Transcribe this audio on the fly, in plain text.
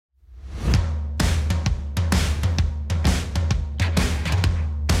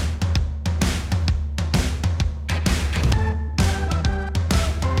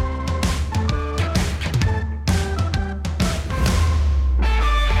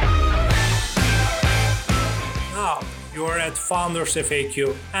You're at Founders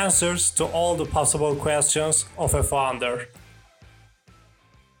FAQ, answers to all the possible questions of a founder.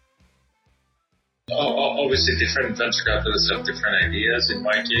 Obviously, different venture capitalists have different ideas. In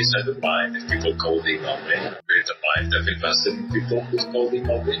my case, I don't mind if people cold email me. I really don't mind. I've invested in people who cold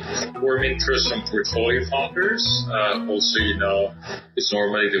email me. Warm interest from portfolio founders. Also, it's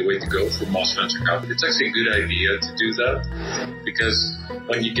normally the way to go for most venture capitalists. It's actually a good idea to do that because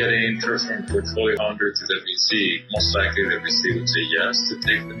when you get an interest from portfolio founder to the VC, most likely the VC would say yes to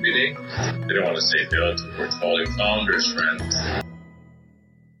take the meeting. They don't want to say no to portfolio founder's friend.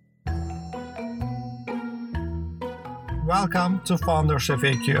 Welcome to Founders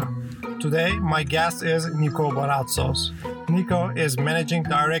FAQ. Today, my guest is Niko Bonatsos. Niko is Managing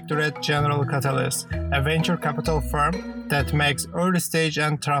Director at General Catalyst, a venture capital firm that makes early stage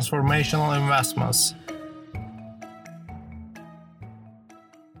and transformational investments.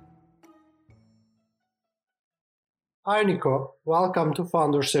 Hi Niko, welcome to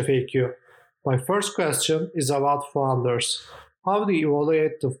Founders FAQ. My first question is about founders. How do you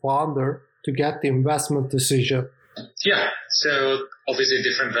evaluate the founder to get the investment decision? Yeah, so obviously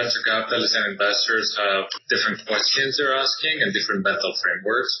different venture capitalists and investors have different questions they're asking and different mental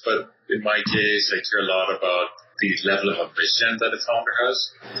frameworks. But in my case, I care a lot about the level of ambition that a founder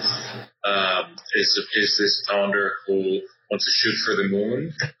has. Is this founder who wants to shoot for the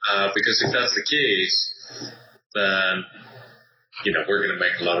moon? Because if that's the case, then we're going to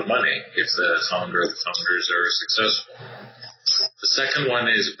make a lot of money if the founder or the founders are successful. The second one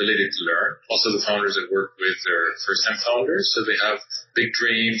is ability to learn. Also, the founders I work with are first-time founders, so they have big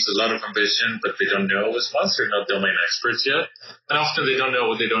dreams, a lot of ambition, but they don't know as much. They're not domain experts yet. And often they don't know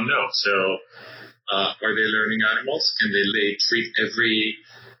what they don't know. So are they learning animals? Can they treat every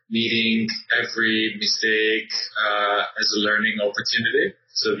meeting, every mistake as a learning opportunity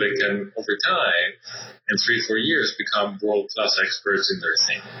so they can, over time, in 3-4 years, become world-class experts in their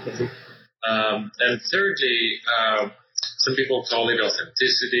thing? And thirdly, some people call it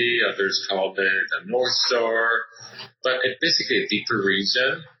authenticity, others call it a North Star, but it's basically a deeper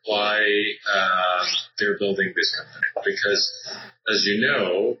reason why they're building this company. Because, as you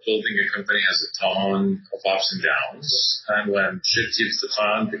know, building a company has a ton of ups and downs, and when shit hits the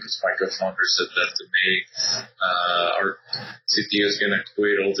fan, because my co-founder said that to me, our CTO is going to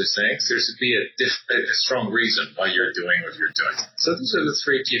quit, all these things, there's to be a strong reason why you're doing what you're doing. So those are the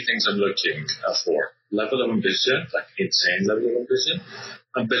 3 key things I'm looking for. Level of ambition, like insane level of ambition,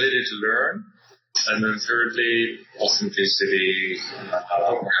 ability to learn, and then thirdly, authenticity,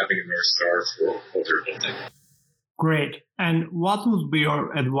 or having a North Star for what they're building. Great. And what would be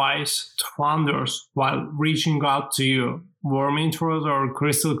your advice to founders while reaching out to you? Warm intros or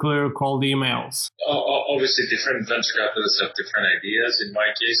crystal clear cold emails? Obviously, different venture capitalists have different ideas. In my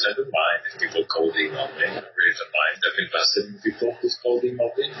case, I don't mind if people cold email me. I really don't mind. I've invested in people who cold email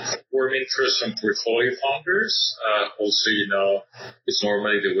me. Warm interest from portfolio founders. Also, it's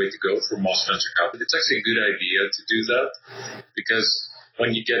normally the way to go for most venture capitalists. It's actually a good idea to do that because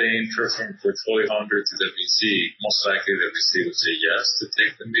when you get an interest from portfolio founder to the VC, most likely the VC will say yes to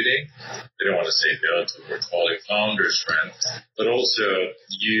take the meeting. They don't want to say no to portfolio founder's friend. But also,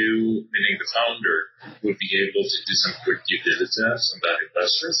 you, meaning the founder, would be able to do some quick due diligence on that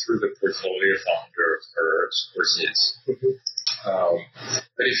investor through the portfolio founder of hers or his.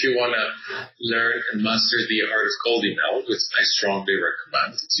 But if you want to learn and master the art of cold email, which I strongly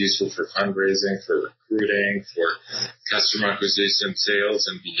recommend, it's useful for fundraising, for recruiting, for customer acquisition, sales,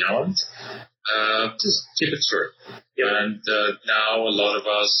 and beyond. Just keep it short. And now a lot of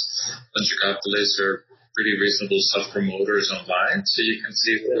us venture capitalists are pretty reasonable self-promoters online, so you can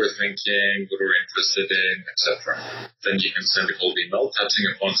see what we're thinking, what we're interested in, etc. Then you can send a cold email touching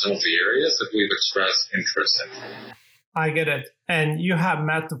upon some of the areas that we've expressed interest in. I get it. And you have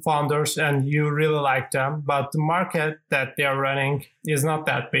met the founders and you really like them, but the market that they're running is not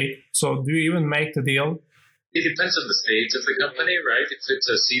that big. So do you even make the deal? It depends on the stage of the company, right? If it's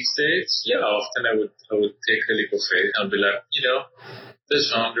a seed stage, often I would take a leap of faith and be like, these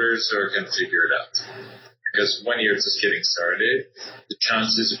founders are going to figure it out. Because when you're just getting started, the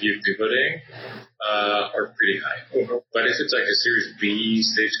chances of you pivoting are pretty high. But if it's like a Series B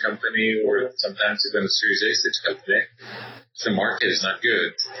stage company or sometimes even a Series A stage company, if the market is not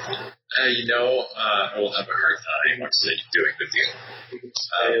good, I will have a hard time actually doing the deal.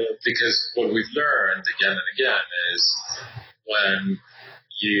 Because what we've learned again and again is when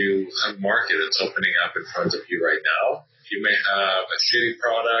you have a market that's opening up in front of you right now, you may have a shitty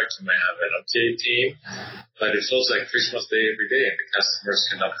product, you may have an okay team, but it feels like Christmas Day every day, and the customers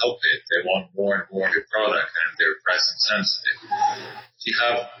cannot help it. They want more and more new product, and they're price insensitive. If you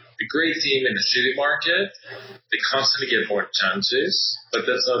have a great team in a shitty market, they constantly get more chances, but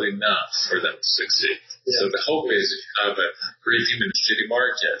that's not enough for them to succeed. Yeah. So the hope is if you have a great team in a shitty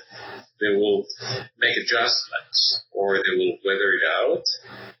market, they will make adjustments or they will weather it out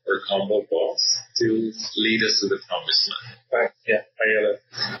or combo both to lead us to the promised land. Right. Yeah, I get it.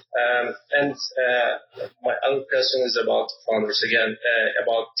 My other question is about founders again,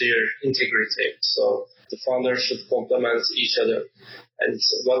 about their integrity. So the founders should complement each other. And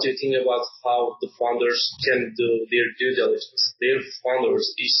what do you think about how the founders can do their due diligence? Their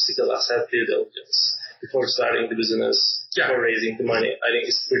founders each still asset due diligence before starting the business, before raising the money. I think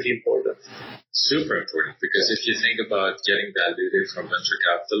it's pretty important. Super important, because if you think about getting diluted from venture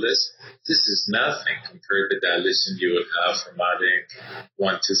capitalists, this is nothing compared to the dilution you would have from adding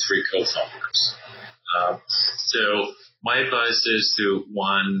 1, 2, 3 co-founders. So my advice is to,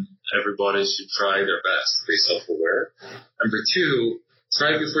 one, everybody should try their best to be self-aware. Number two,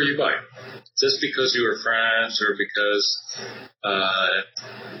 try before you buy. Just because you were friends or because a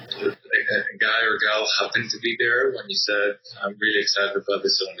guy or gal happened to be there when you said, I'm really excited about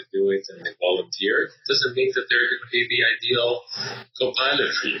this, I want to do it, and they volunteered, doesn't mean that they're going to be the ideal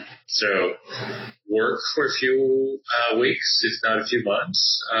co-pilot for you. So work for a few weeks, if not a few months,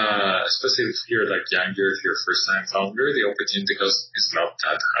 especially if you're like younger, if you're a first-time founder, the opportunity cost is not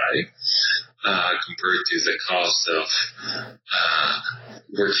that high. Compared to the cost of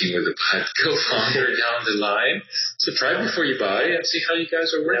working with a bad co-founder down the line. So try before you buy and see how you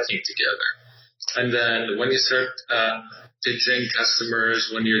guys are working together. And then when you start pitching customers,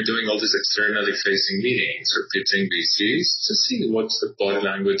 when you're doing all these externally facing meetings or pitching VCs, just see what's the body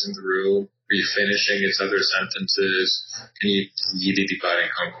language in the room. Are you finishing its other sentences? Can you dividing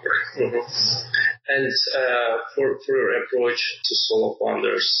Concord? Mm-hmm. And for your approach to solo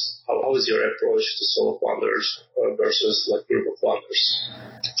founders, how is your approach to solo founders versus like group of founders?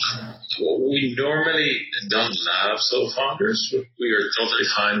 Well, we normally don't love solo founders. We are totally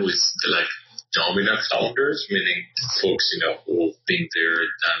fine with like dominant founders, meaning folks, who've been there,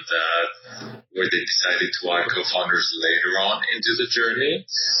 done that, where they decided to add co-founders later on into the journey.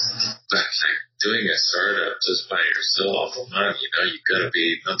 But like doing a startup just by yourself, man, you gotta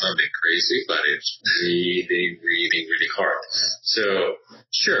be not only crazy, but it's really, really, really hard. So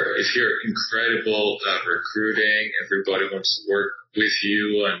sure, if you're incredible at recruiting, everybody wants to work with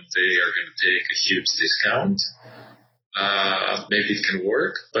you and they are going to take a huge discount. Maybe it can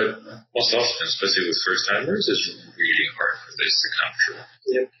work, but most often, especially with first-timers, it's really hard for this to come true.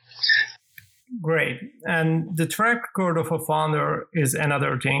 Yep. Great. And the track record of a founder is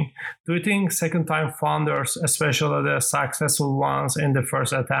another thing. Do you think second-time founders, especially the successful ones in the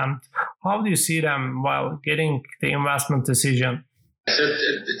first attempt, how do you see them while getting the investment decision? So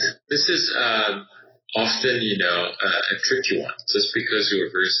this is often, a tricky one. Just because you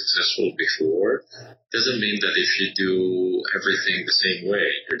were very successful before doesn't mean that if you do everything the same way,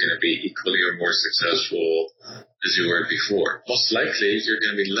 you're going to be equally or more successful as you were before. Most likely, you're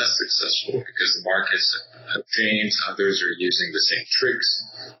going to be less successful because the markets have changed. Others are using the same tricks.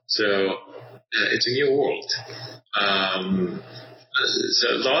 So it's a new world. So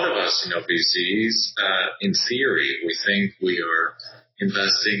a lot of us, VCs, in theory, we think we are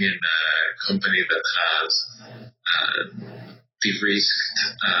investing in a company that has de-risked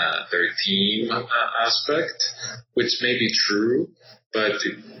their team aspect, which may be true, but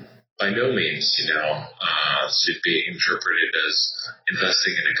by no means, should be interpreted as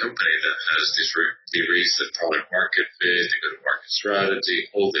investing in a company that has de-risked the product market fit, the go-to-market strategy,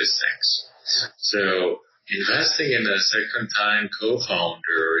 all these things. So investing in a second-time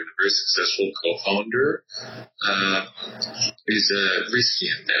co-founder or in a very successful co-founder is a risky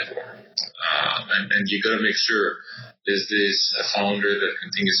endeavor. And you got to make sure, is this a founder that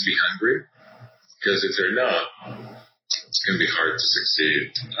continues to be hungry? Because if they're not, it's going to be hard to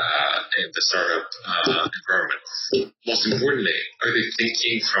succeed in the startup environment. Most importantly, are they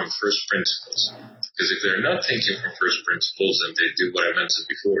thinking from first principles? Because if they're not thinking from first principles and they do what I mentioned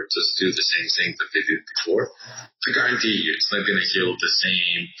before, just do the same thing that they did before, I guarantee you it's not going to yield the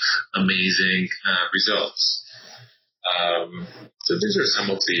same amazing results. So these are some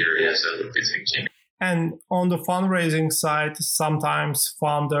of the areas I would be thinking. And on the fundraising side, sometimes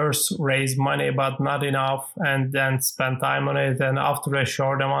founders raise money but not enough and then spend time on it. And after a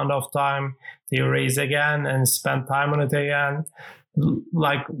short amount of time, they raise again and spend time on it again.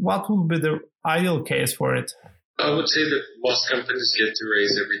 Like, what would be the ideal case for it? I would say that most companies get to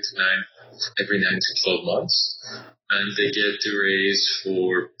raise every 9 to 12 months. And they get to raise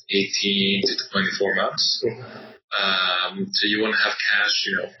for 18 to 24 months. So you want to have cash,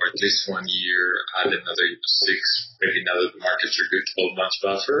 for at least 1 year, add another 6, maybe now that the markets are good, 12 months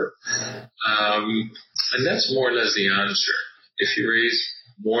buffer. And that's more or less the answer. If you raise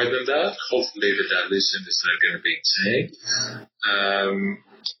more than that, hopefully the dilution is not going to be insane.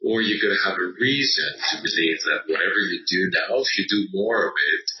 Or you're going to have a reason to believe that whatever you do now, if you do more of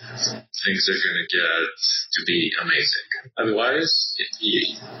it, things are going to get to be amazing. Otherwise,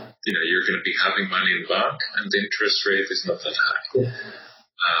 you're going to be having money in the bank and the interest rate is not that high.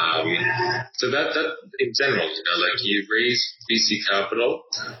 So that in general, you raise VC capital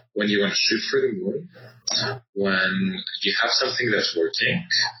when you want to shoot for the moon, when you have something that's working,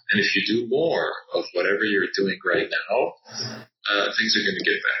 and if you do more of whatever you're doing right now, things are going to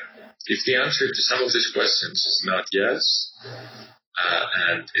get better. If the answer to some of these questions is not yes,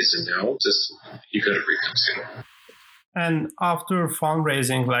 and is a no, just you got to reconsider. And after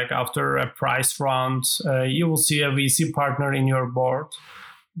fundraising, like after a prize round, you will see a VC partner in your board.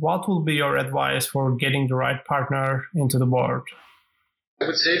 What will be your advice for getting the right partner into the board? I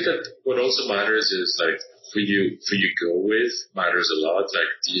would say that what also matters is who you go with matters a lot.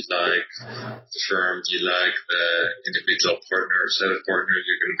 Do you like the firm? Do you like the individual partner or set of partners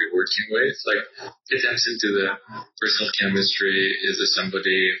you're going to be working with? Pay attention to the personal chemistry. Is there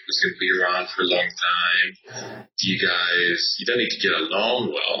somebody who's going to be around for a long time? You don't need to get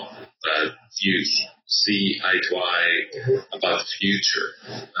along well, but you see eye to eye about the future.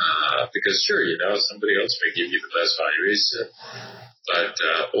 Because sure, somebody else may give you the best valuation, but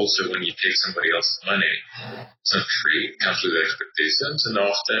also when you take somebody else's money, it's not free, it comes with expectations, and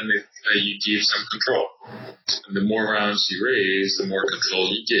often you give some control. And the more rounds you raise, the more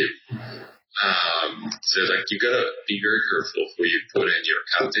control you give. So you gotta be very careful who you put in your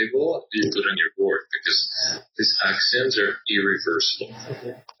cap table, who you put on your board, because these actions are irreversible.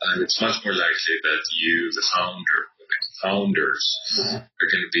 And it's much more likely that you, the founders, are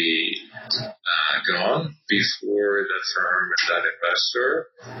going to be gone before the firm and that investor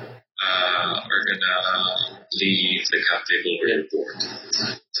are going to leave the cap table or your board.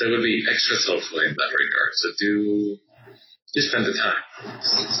 So it would be extra thoughtful in that regard. So do spend the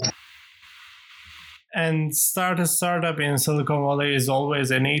time. And start a startup in Silicon Valley is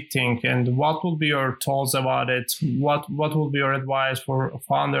always a neat thing. And what will be your thoughts about it? What will be your advice for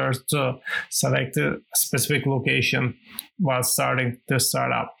founders to select a specific location while starting the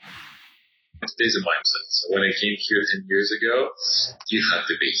startup? There's a mindset. So when I came here 10 years ago, you had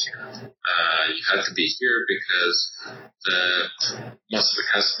to be here. You had to be here because most of the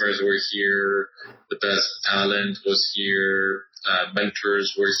customers were here, the best talent was here,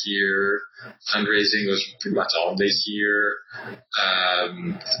 mentors were here, fundraising was pretty much always here,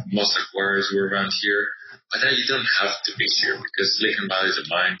 most acquirers were around here. But now you don't have to be here because Silicon Valley is a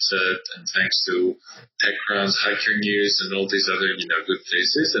mindset, and thanks to TechCrunch, Hacker News, and all these other good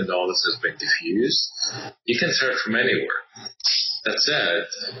places, and all this has been diffused. You can start from anywhere. That said,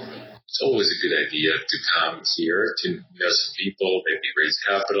 it's always a good idea to come here to know some people, maybe raise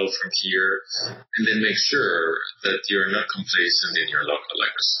capital from here, and then make sure that you're not complacent in your local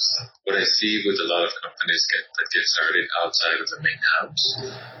ecosystem. What I see with a lot of companies that get started outside of the main hubs,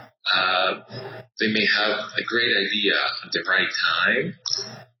 they may have a great idea at the right time,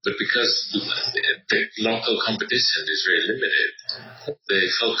 but because the local competition is very limited, they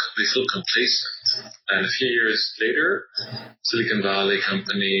feel complacent. And a few years later, Silicon Valley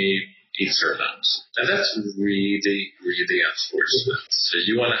company eats their lunch. And that's really, really unfortunate. So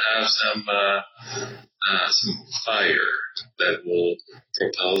you want to have some fire that will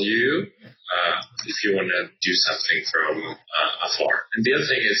propel you if you want to do something from afar. And the other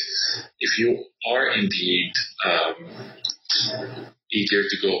thing is, if you are indeed eager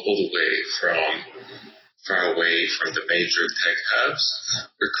to go all the way far away from the major tech hubs,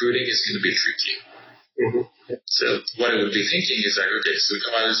 recruiting is going to be tricky. Mm-hmm. So what I would be thinking is okay,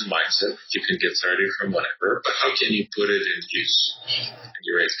 Silicon Valley is a mindset. You can get started from whatever, but how can you put it in use? And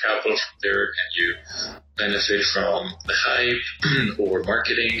you raise capital from there, and you benefit from the hype or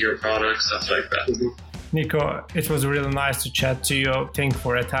marketing your product, stuff like that. Mm-hmm. Niko, it was really nice to chat to you. Thank you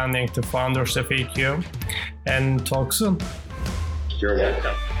for attending the Founders FAQ, and talk soon. You're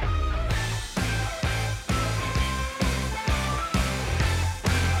welcome.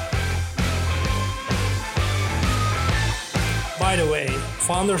 By the way,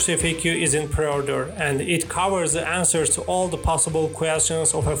 Founders FAQ is in pre-order, and it covers the answers to all the possible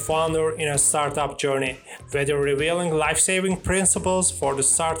questions of a founder in a startup journey, whether revealing life-saving principles for the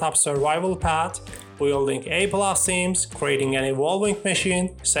startup survival path, building A+ teams, creating an evolving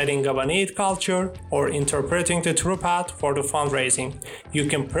machine, setting up a neat culture, or interpreting the true path for the fundraising. You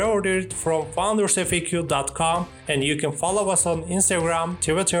can pre-order it from foundersfaq.com, and you can follow us on Instagram,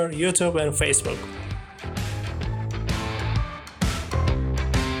 Twitter, YouTube, and Facebook.